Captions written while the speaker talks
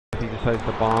decides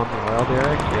to bomb the oil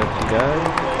derrick. Yes, he does.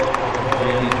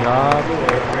 Easy job.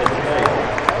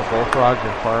 The bullfrogs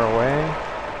are far away.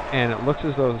 And it looks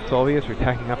as though the Soviets are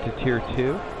tacking up to Tier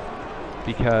 2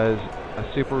 because a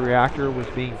super reactor was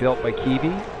being built by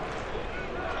Kivi.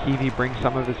 Kivi brings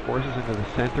some of his forces into the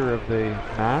center of the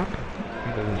map,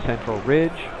 into the central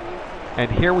ridge.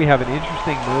 And here we have an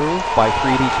interesting move by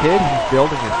 3D Kid. He's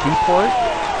building a seaport,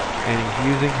 and he's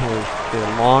using the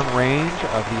long range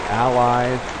of the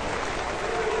Allies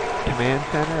command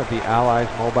center, of the Allies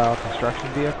mobile construction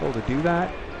vehicle to do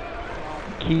that.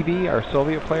 Kivi, our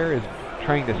Soviet player, is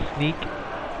trying to sneak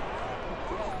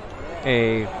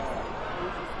and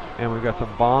we've got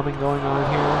some bombing going on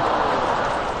here.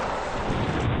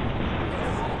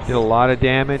 Did a lot of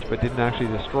damage, but didn't actually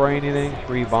destroy anything.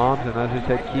 3 bombs, and as I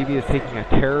said, Kivi is taking a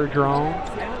terror drone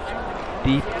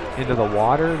deep into the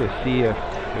water to see if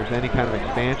there's any kind of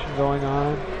expansion going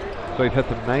on. So we've had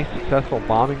some nice successful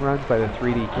bombing runs by the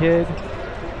 3D Kid,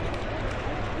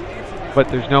 but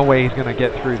there's no way he's going to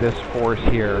get through this force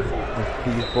here. With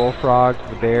these bullfrogs,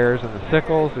 the bears, and the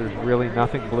sickles, there's really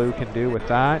nothing Blue can do with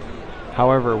that.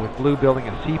 However, with Blue building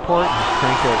a seaport, he's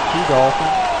cranked out 2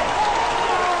 dolphins,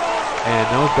 and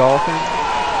those dolphins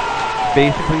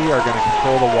basically are going to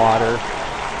control the water.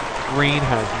 Green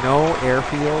has no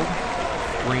airfield.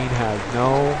 Green has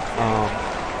no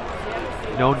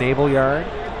naval yard.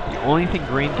 The only thing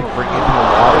Green can bring into the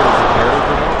water is a terror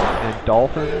drone, and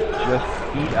dolphins just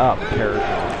eat up terror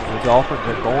drones. The dolphins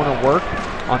are going to work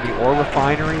on the ore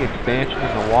refinery expansion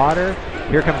in the water.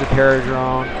 Here comes a terror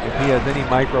drone. If he has any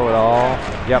micro at all,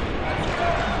 yep.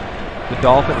 The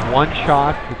dolphin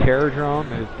one-shots the terror drone.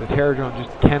 The terror drone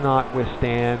just cannot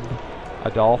withstand a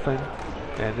dolphin.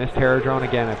 And this terror drone,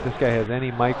 again, if this guy has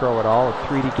any micro at all, if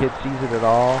 3D Kid sees it at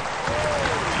all,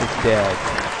 it's dead.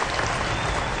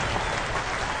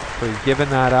 So he's given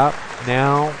that up.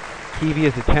 Now, Kivi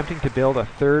is attempting to build a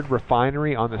 3rd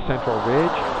refinery on the central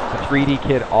ridge. The 3D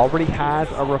Kid already has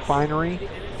a refinery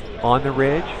on the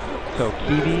ridge. So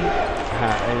Kivi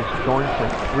is going for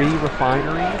 3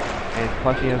 refineries, and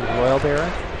plus he has his oil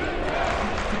derrick.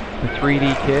 The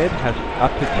 3D Kid has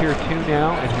up to Tier 2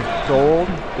 now, and has sold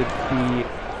the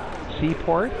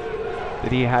seaport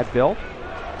that he had built.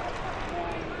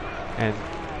 And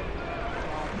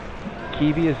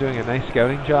Kivi is doing a nice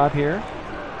scouting job here,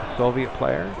 a Soviet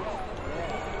player.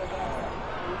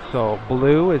 So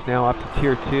Blue is now up to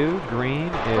Tier 2. Green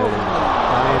is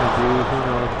trying to do who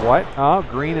knows what. Oh,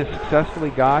 Green has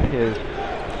successfully got his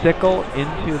sickle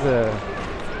into the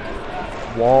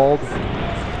walled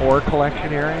ore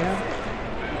collection area,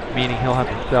 meaning he'll have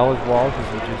to sell his walls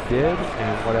as he just did.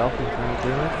 And what else is Green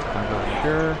doing? I'm not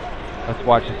sure. Let's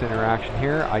watch this interaction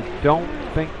here. I don't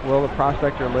think, will the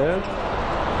Prospector live?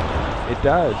 It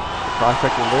does. The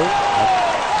Prospector lives.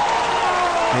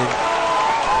 And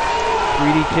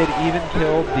 3D Kid even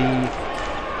killed the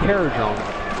terror drone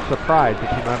surprise that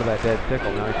came out of that dead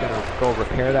sickle. Now he's going to go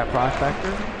repair that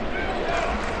Prospector.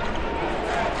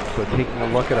 So taking a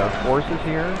look at our forces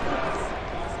here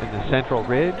in the central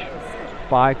ridge.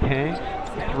 5 tanks,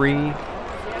 3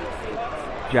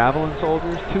 javelin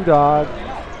soldiers, 2 dogs,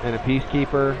 and a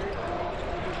peacekeeper.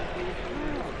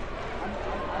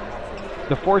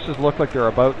 The forces look like they're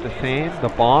about the same. The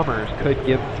bombers could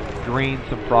give Green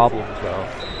some problems though,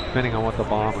 depending on what the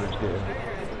bombers do.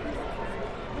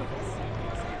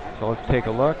 So let's take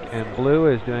a look, and Blue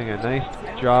is doing a nice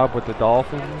job with the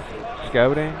dolphins,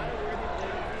 scouting.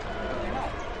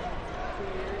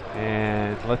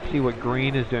 And let's see what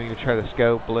Green is doing to try to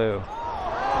scout Blue.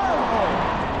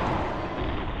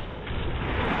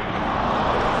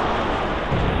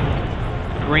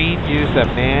 Green used a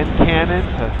man cannon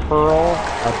to hurl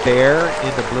a bear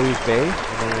into Blue's base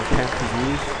in an attempt to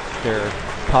use their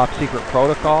top secret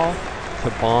protocol to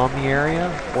bomb the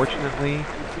area. Fortunately,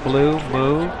 Blue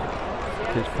moved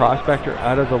his Prospector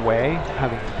out of the way,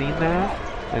 having seen that,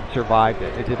 and survived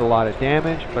it. It did a lot of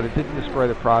damage, but it didn't destroy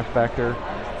the Prospector.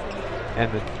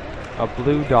 And a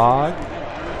Blue dog,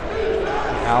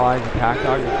 the Allies attack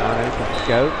dog, has gone out to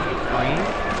scout Green.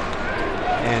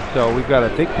 And so we've got a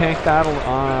big tank battle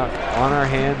on our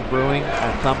hands brewing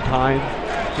at some time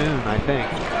soon, I think.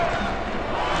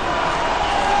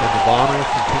 And the bombers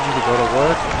continue to go to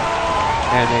work,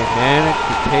 and they managed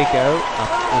to take out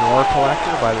an ore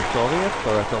collector by the Soviets, so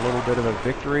that's a little bit of a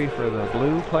victory for the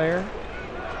Blue player.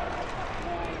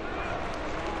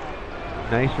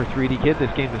 Nice for 3D Kid.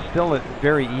 This game is still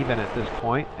very even at this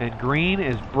point, and Green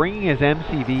is bringing his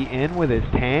MCV in with his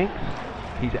tanks.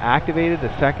 He's activated the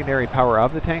secondary power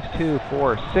of the tanks. 2,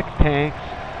 4, 6 tanks,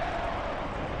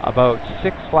 about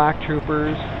 6 flak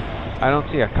troopers, I don't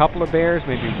see a couple of bears,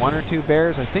 maybe 1 or 2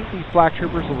 bears. I think these flak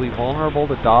troopers will be vulnerable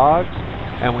to dogs.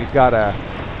 And we've got the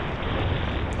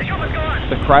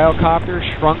cryocopter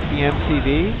shrunk the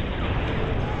MCV.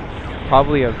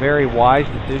 Probably a very wise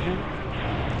decision.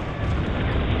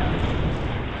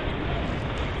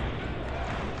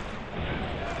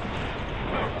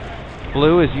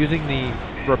 Blue is using the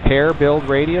repair build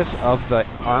radius of the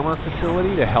armor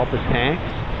facility to help his tanks.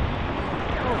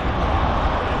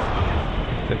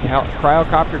 The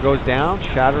cryocopter goes down,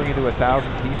 shattering into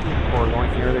 1,000 pieces before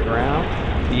going near the ground.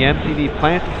 The MCV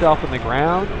plants itself in the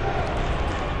ground.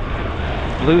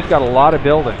 Blue's got a lot of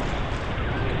buildings.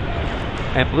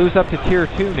 And Blue's up to tier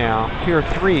 2 now, tier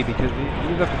 3, because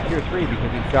he's up to tier 3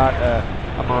 because he's got a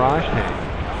Mirage tank.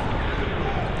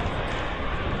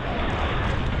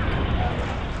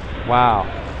 Wow.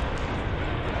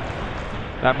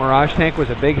 That Mirage tank was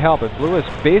a big help, and Blue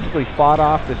has basically fought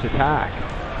off this attack.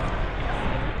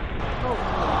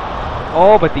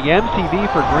 Oh, but the MCV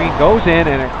for Green goes in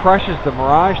and it crushes the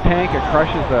Mirage tank, it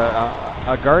crushes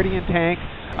a Guardian tank.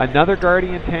 Another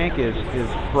Guardian tank is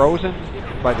frozen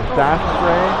by the stasis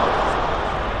ray.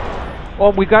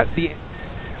 Well, we got the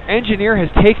engineer has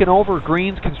taken over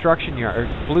Green's construction yard, or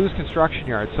Blue's construction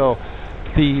yard. So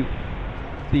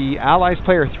the Allies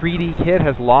player 3D Kid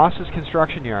has lost his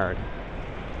construction yard.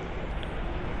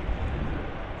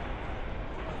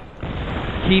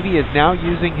 Kivi is now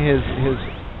using his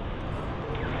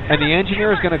and the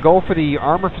engineer is going to go for the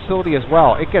armor facility as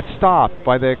well. It gets stopped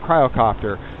by the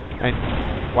cryocopter.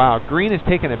 And wow, Green has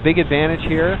taken a big advantage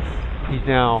here. He's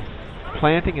now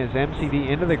planting his MCV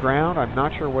into the ground. I'm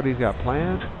not sure what he's got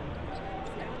planned.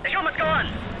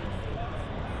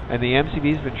 And the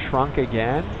MCV's been shrunk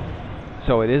again,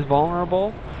 so it is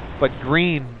vulnerable. But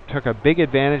Green took a big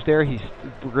advantage there.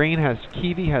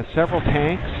 Kivi has several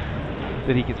tanks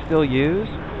that he can still use.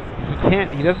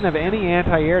 He doesn't have any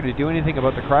anti-air to do anything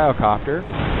about the cryocopter.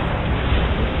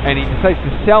 And he decides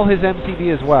to sell his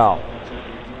MCV as well.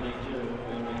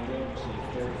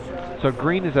 So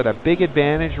Green is at a big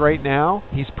advantage right now.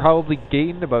 He's probably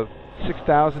gained about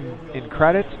 6,000 in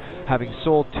credits, having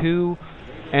sold 2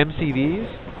 MCVs.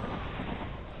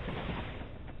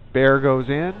 Bear goes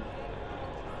in.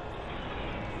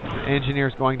 The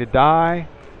engineer's going to die.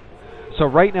 So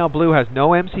right now Blue has no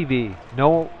MCV,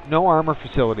 no armor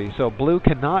facility. So Blue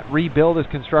cannot rebuild his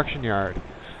construction yard.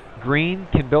 Green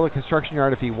can build a construction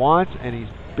yard if he wants, and he's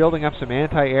building up some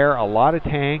anti-air, a lot of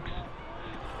tanks,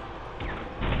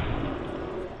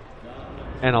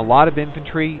 and a lot of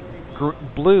infantry.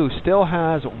 Blue still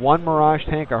has 1 Mirage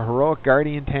tank, a heroic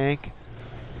Guardian tank.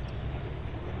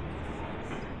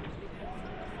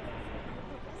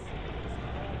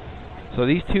 So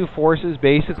these two forces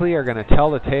basically are going to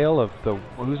tell the tale of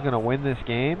who's going to win this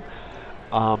game.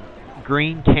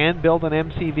 Green can build an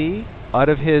MCV out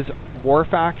of his war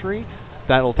factory.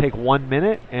 That'll take 1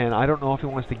 minute, and I don't know if he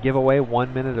wants to give away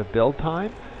 1 minute of build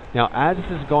time. Now, as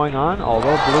this is going on,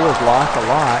 although Blue has lost a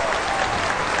lot,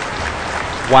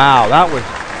 wow,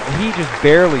 he just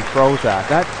barely froze that.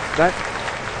 That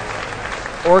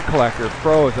ore collector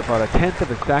froze about 1/10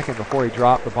 of a second before he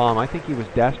dropped the bomb. I think he was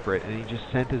desperate, and he just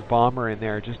sent his bomber in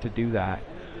there just to do that.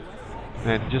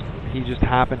 And he just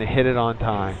happened to hit it on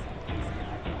time.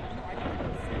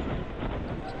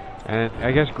 And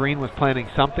I guess Green was planning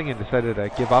something and decided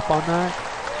to give up on that.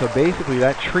 So basically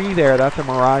that tree there, that's a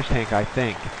Mirage tank, I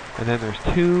think. And then there's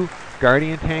 2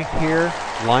 Guardian tanks here,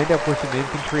 lined up with some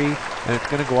infantry, and it's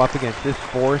going to go up against this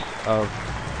force of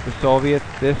the Soviets.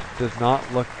 This does not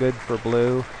look good for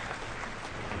Blue.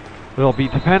 It'll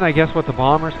depend, I guess, what the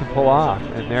bombers can pull off.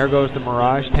 And there goes the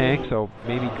Mirage tank, so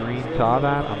maybe Green saw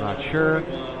that, I'm not sure.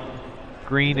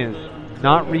 Green has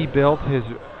not rebuilt his